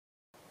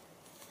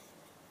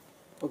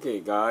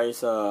Okay guys,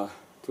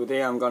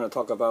 today I'm going to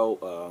talk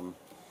about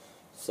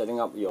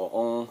setting up your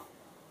own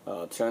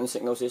turn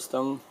signal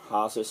system,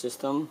 hazard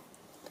system,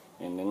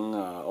 and then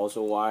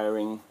also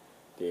wiring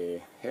the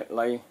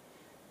headlight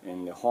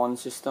and the horn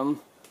system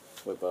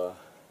with a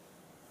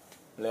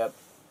left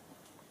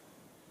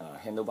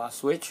handlebar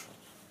switch.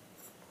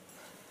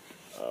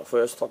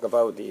 First talk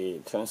about the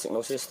turn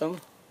signal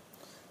system.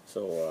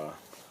 So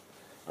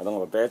I don't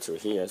have a battery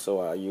here,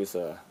 so I use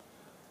a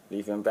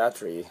lithium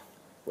battery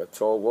with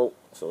 12 volt.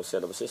 So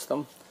set up a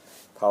system.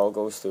 Power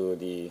goes to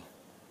the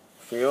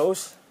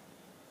fuse.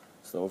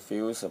 So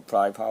fuse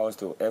supply power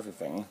to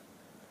everything.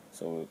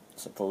 So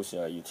suppose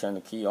you turn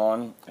the key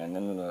on, and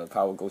then the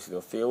power goes to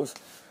the fuse,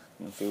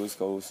 and the fuse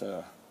goes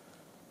to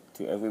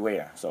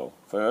everywhere. So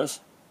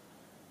first,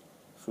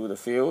 through the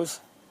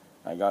fuse,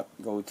 I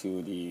go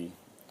to the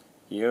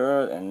here,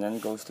 and then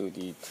goes to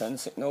the turn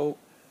signal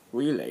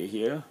relay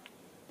here.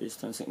 This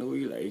turn signal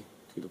relay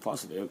to the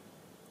positive,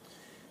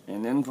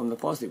 and then from the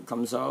positive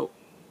comes out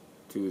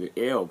to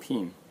the L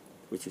pin,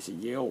 which is a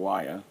yellow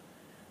wire.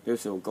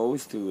 This will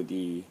goes to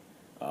the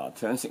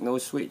turn signal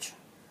switch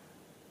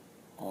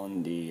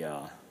on the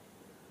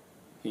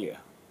here,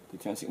 the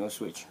turn signal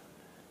switch.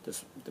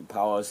 The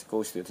power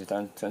goes to the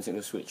turn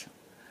signal switch,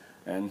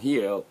 and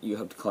here you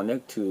have to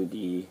connect to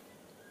the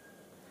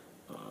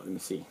let me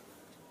see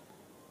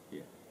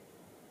here,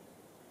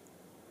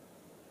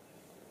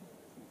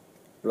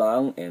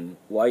 brown and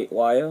white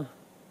wire.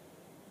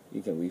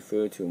 You can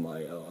refer to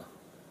my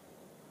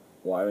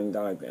wiring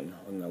diagram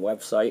on the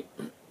website.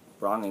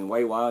 Brown and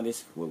white wire.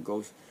 This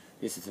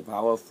is the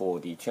power for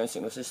the turn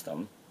signal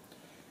system.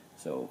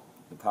 So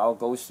the power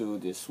goes to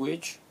the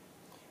switch,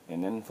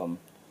 and then from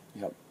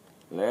you have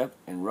left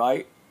and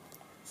right.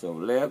 So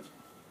left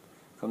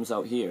comes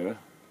out here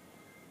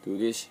to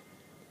this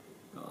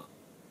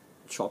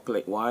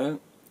chocolate wire.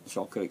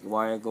 Chocolate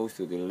wire goes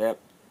to the left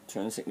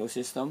turn signal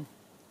system.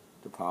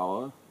 The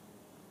power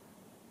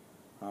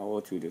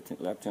to the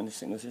left turn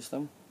signal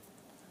system,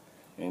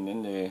 and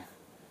then the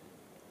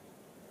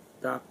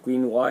dark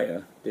green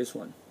wire, this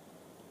one,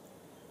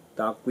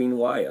 dark green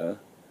wire,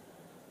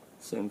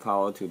 send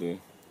power to the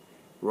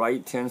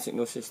right turn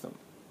signal system.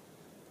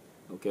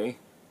 Okay,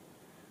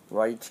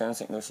 right turn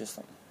signal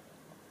system,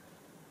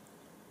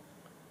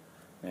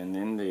 and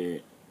then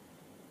the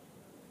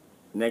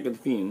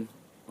negative pin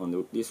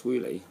on this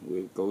relay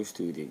goes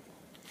to the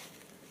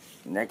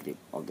negative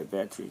of the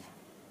battery.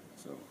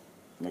 So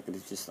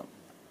negative system.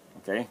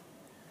 Okay,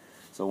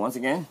 so once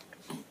again,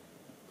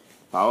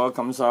 power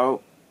comes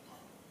out,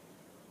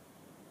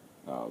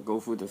 go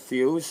through the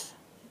fuse.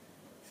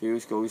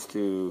 Fuse goes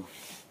to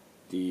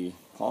the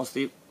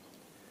positive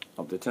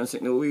of the turn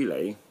signal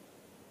relay,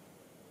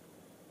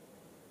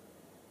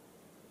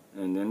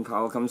 and then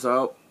power comes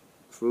out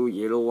through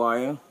yellow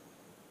wire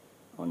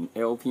on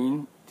L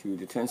pin to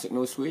the turn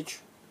signal switch.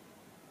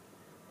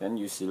 Then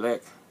you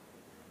select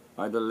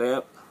either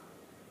left,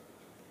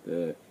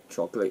 the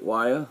chocolate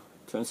wire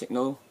turn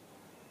signal,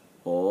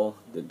 or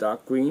the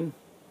dark green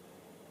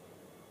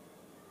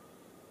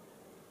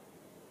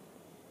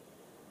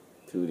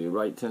to the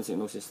right turn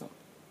signal system.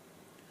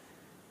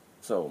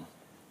 So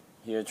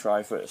here,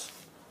 try first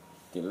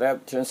the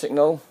left turn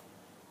signal.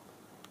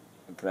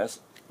 Press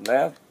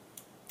left,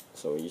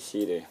 so you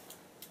see the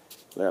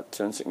left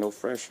turn signal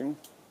flashing.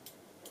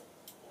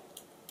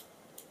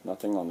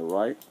 Nothing on the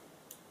right.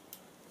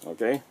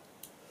 Okay,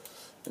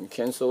 and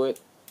cancel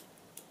it.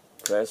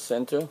 Press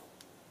center,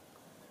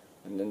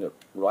 and then the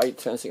right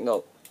turn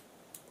signal.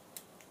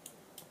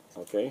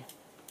 Okay,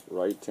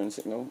 right turn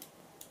signal,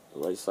 the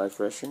right side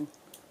flashing.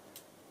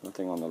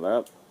 Nothing on the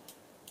left,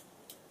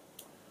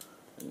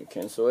 and you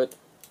cancel it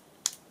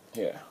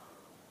here.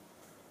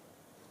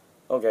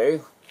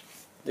 Okay,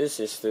 this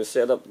is to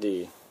set up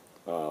the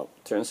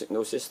turn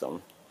signal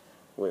system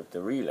with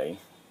the relay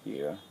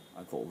here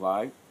I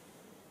provide.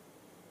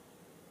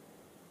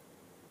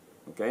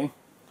 Okay,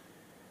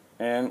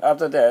 and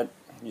after that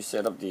you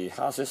set up the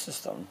hazard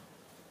system.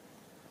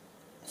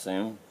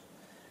 Same,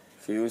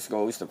 fuse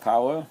goes to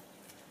power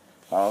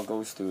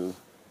goes to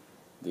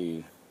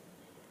the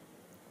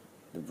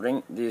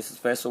this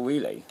special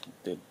relay,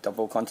 the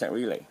double contact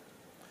relay.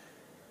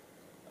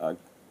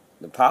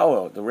 The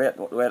power, the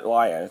red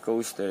wire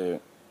goes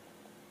to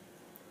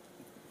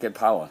get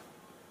power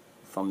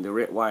from the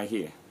red wire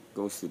here,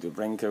 goes to the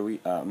breaker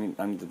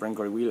the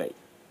breaker relay.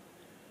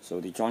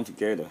 So they join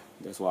together.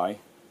 That's why.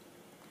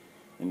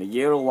 And the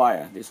yellow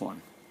wire, this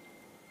one,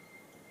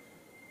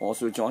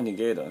 also join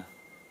together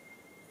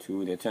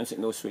to the turn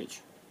signal switch.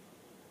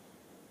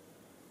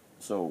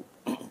 So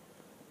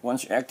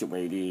once you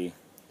activate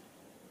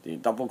the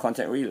double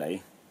contact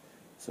relay,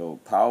 so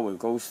power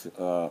will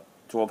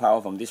draw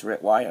power from this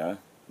red wire,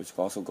 which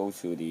also goes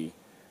to the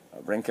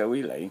breaker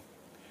relay,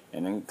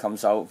 and then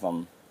comes out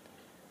from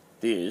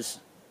this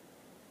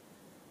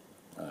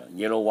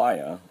yellow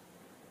wire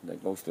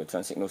that goes to the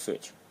turn signal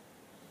switch.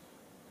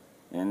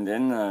 And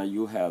then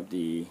you have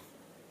the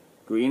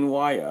green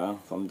wire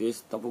from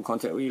this double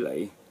contact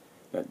relay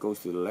that goes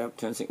to the left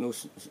turn signal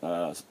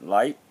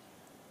light,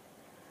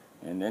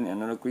 and then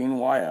another green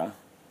wire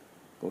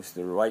goes to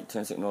the right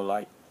turn signal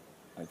light.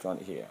 I drawn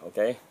it here,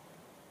 okay?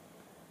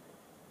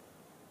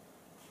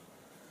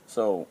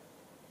 So,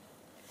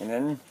 and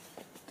then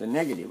the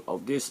negative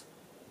of this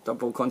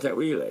double contact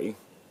relay,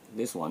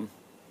 this one,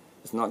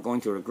 is not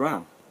going to the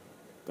ground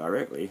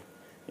directly.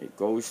 It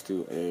goes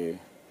to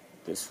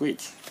the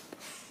switch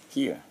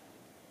here.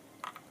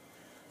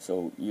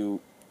 So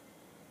you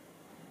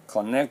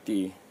connect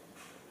the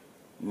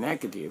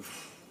negative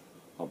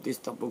of this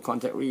double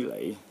contact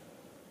relay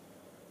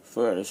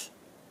first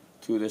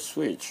to the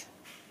switch,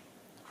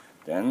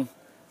 then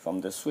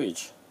from the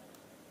switch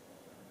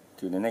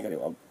to the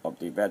negative of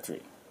the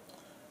battery.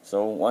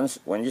 So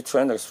when you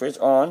turn the switch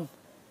on,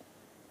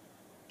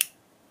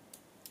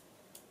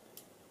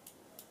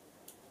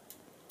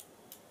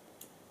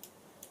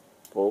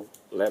 both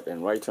left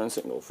and right turn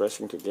signal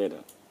flashing together.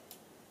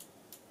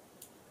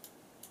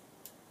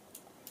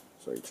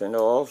 So you turn it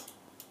off,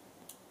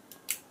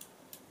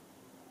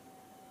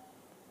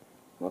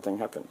 nothing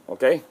happened,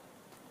 okay?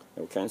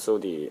 You'll cancel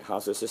the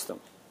hazard system.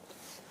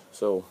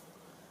 So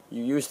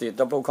you use the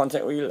double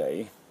contact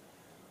relay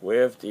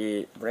with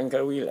the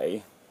blinker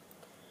relay,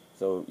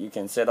 so you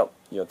can set up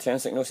your turn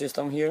signal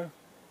system here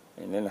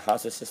and then the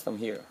hazard system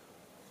here.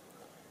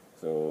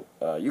 So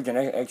you can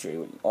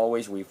actually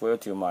always refer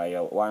to my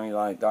wiring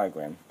line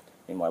diagram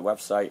in my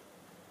website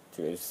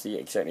to see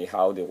exactly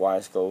how the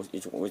wires go,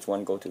 which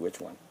one go to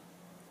which one.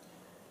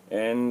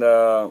 And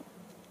then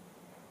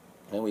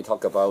we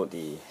talk about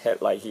the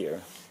headlight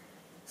here.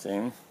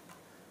 Same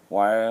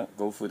wire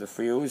go through the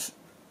fuse,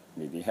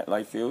 the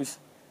headlight fuse,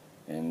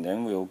 and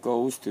then we'll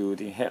go to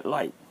the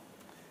headlight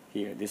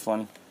here. This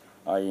one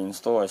I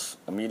install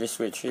a meter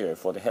switch here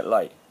for the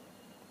headlight,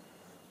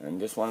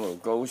 and this one will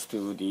go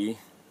to the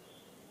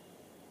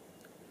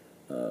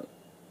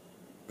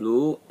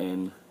blue,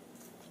 and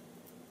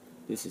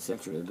this is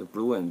actually the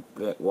blue and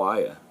black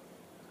wire.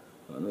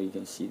 I don't know if you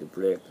can see the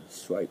black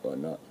stripe or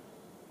not.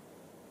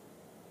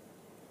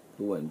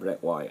 Blue and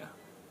black wire.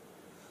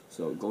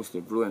 So it goes to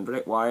the blue and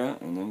black wire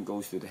and then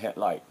goes to the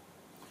headlight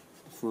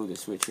through the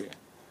switch here.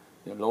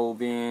 The low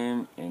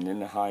beam and then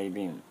the high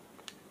beam.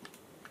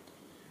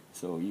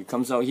 So it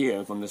comes out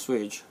here from the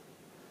switch.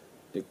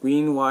 The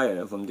green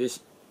wire from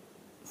this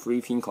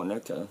 3-pin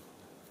connector,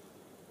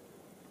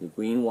 the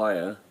green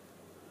wire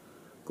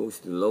goes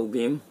to the low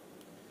beam,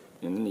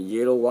 and then the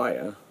yellow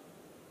wire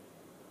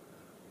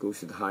goes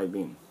to the high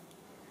beam.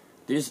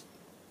 This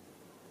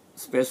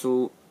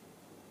special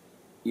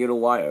yellow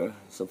wire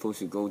is supposed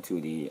to go to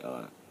the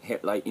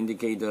headlight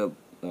indicator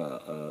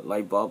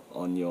light bulb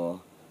on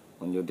your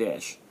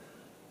dash,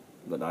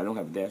 but I don't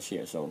have a dash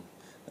here, so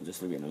I'll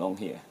just leave it alone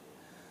here.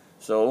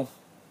 So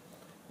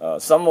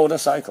some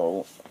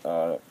motorcycle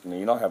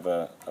may not have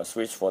a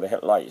switch for the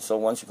headlight, so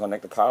once you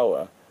connect the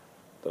power,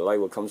 the light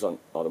will come on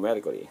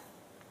automatically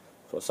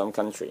for some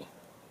country.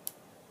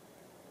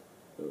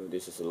 So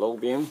this is the low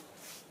beam,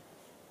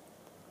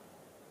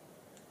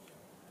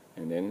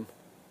 and then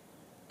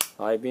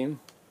high beam,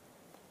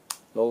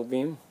 low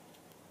beam,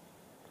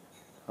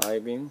 high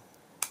beam,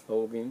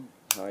 low beam,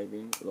 high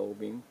beam, low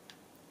beam.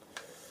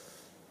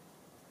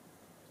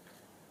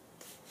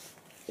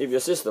 If your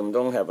system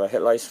don't have a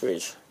headlight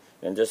switch,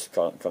 then just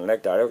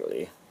connect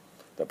directly.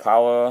 The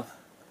power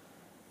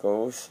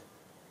goes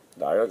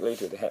directly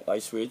to the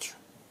headlight switch,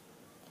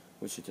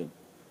 which is the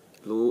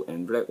blue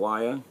and black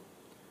wire,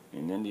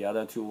 and then the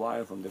other 2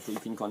 wires from the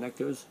 3-pin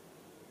connectors,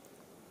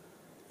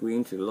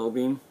 green to the low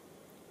beam,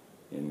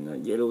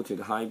 and yellow to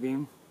the high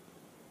beam,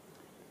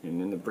 and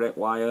then the black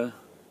wire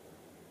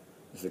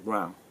is the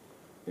ground.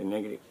 The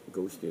negative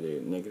goes to the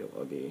negative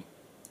of the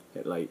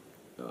headlight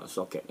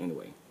socket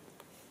anyway.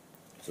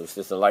 So it's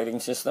just the lighting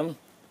system.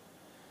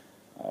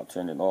 I'll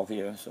turn it off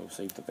here, so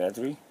save the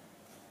battery.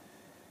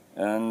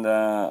 And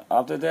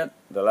after that,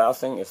 the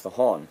last thing is the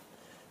horn.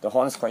 The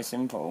horn is quite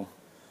simple.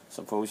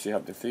 Suppose you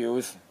have the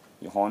fuse,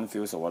 your horn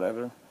fuse or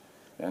whatever,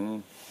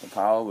 then the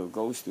power will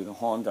go to the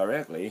horn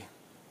directly.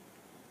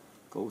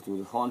 Go to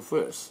the horn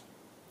first,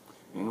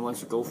 and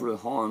once you go through the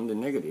horn, the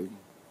negative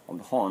of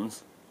the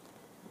horns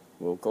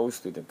will go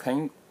to the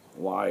pink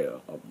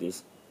wire of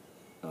this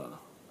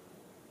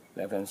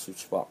left-hand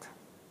switch box.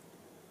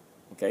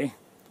 Okay,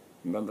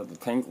 remember the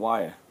pink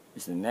wire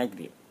is the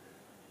negative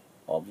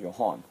of your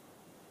horn.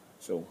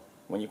 So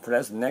when you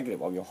press the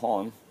negative of your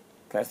horn,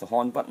 press the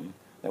horn button,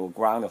 that will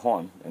ground the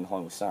horn and the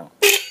horn will sound.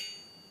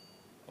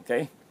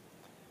 Okay,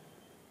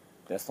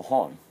 that's the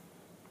horn.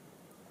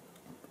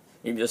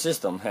 If your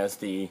system has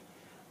the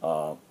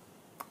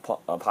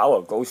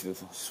power goes to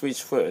the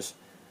switch first,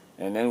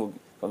 and then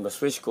from the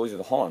switch goes to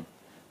the horn,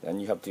 then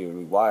you have to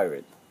rewire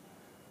it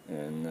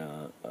and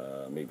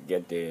maybe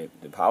get the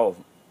power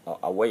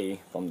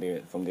away from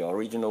the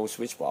original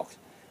switch box,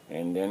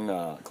 and then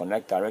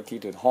connect directly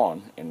to the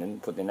horn, and then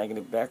put the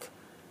negative back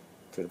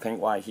to the pink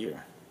wire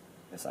here,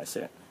 as I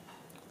said.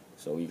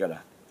 So you got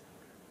a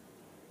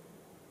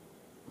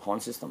horn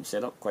system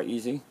set up quite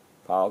easy.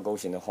 Power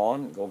goes in the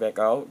horn, go back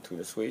out to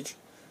the switch.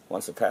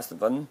 Once you press the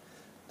button,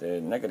 the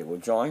negative will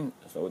join,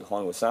 so the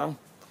horn will sound.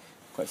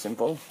 Quite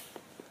simple.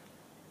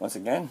 once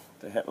again,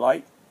 the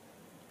headlight,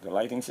 the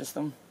lighting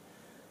system.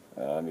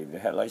 The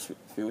headlight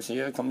fuse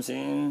here comes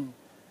in,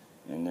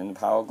 and then the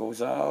power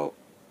goes out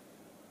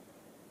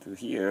to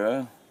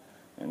here,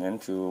 and then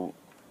to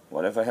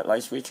whatever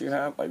headlight switch you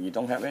have. If you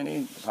don't have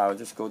any, the power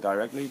just go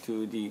directly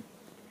to the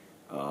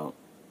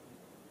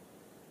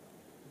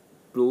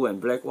blue and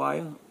black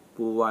wire,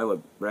 blue wire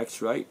with black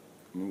stripe,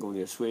 and then go to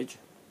the switch,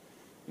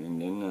 and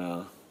then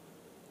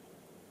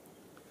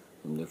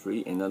from the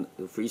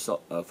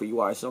free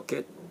wire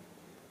socket,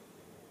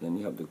 then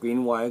you have the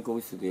green wire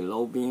goes to the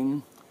low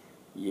beam,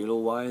 yellow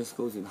wires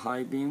goes to the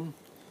high beam,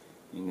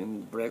 and then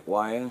the black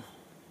wire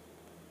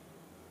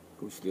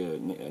goes to the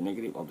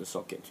negative of the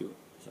socket too.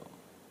 So,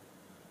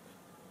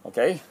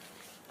 okay,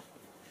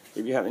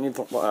 if you have any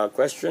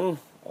question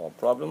or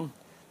problem,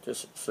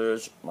 just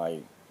search my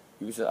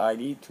user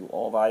ID to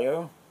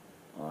AllWire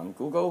on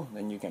Google,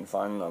 then you can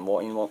find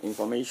more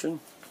information.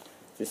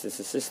 This is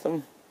the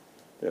system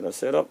that I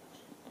set up.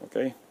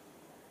 Okay,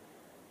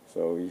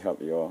 so we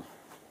have your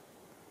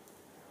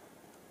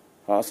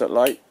hazard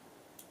light.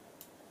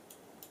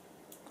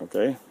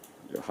 Okay,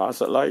 your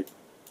hazard light.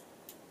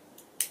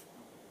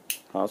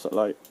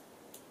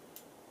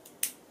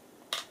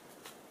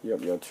 You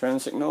have your turn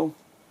signal,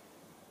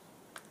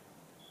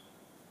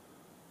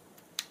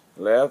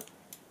 left,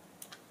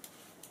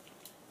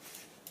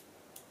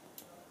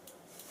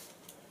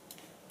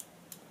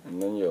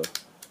 and then your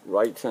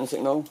right turn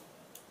signal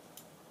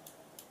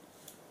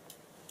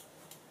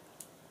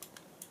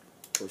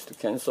goes to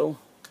cancel,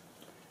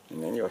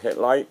 and then your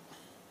headlight.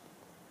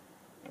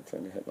 I'll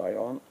turn the headlight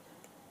on.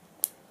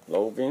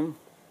 Low beam,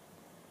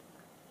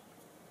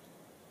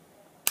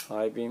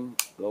 high beam,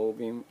 low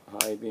beam,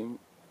 high beam,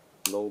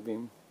 low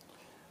beam.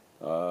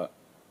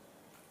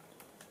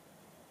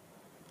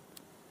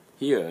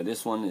 Here,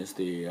 this one is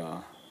the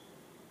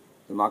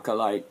marker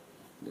light,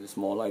 the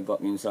small light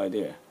bulb inside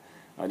there.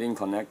 I didn't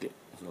connect it,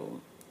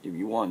 so if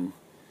you want,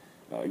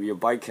 if your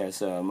bike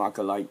has a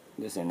marker light,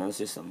 there's another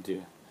system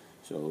too.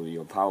 So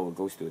your power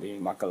goes to the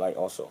marker light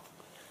also.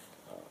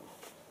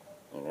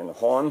 And then the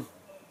horn,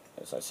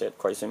 as I said,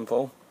 quite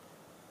simple.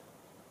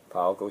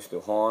 Power goes to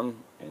horn,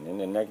 and then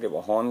the negative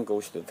of horn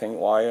goes to the pink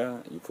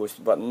wire. You push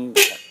the button,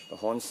 the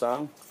horn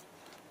sound.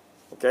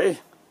 Okay,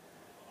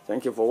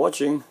 thank you for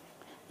watching.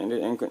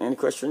 Any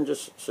question,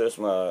 just search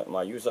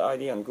my user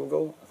ID on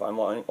Google, find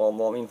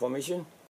more information.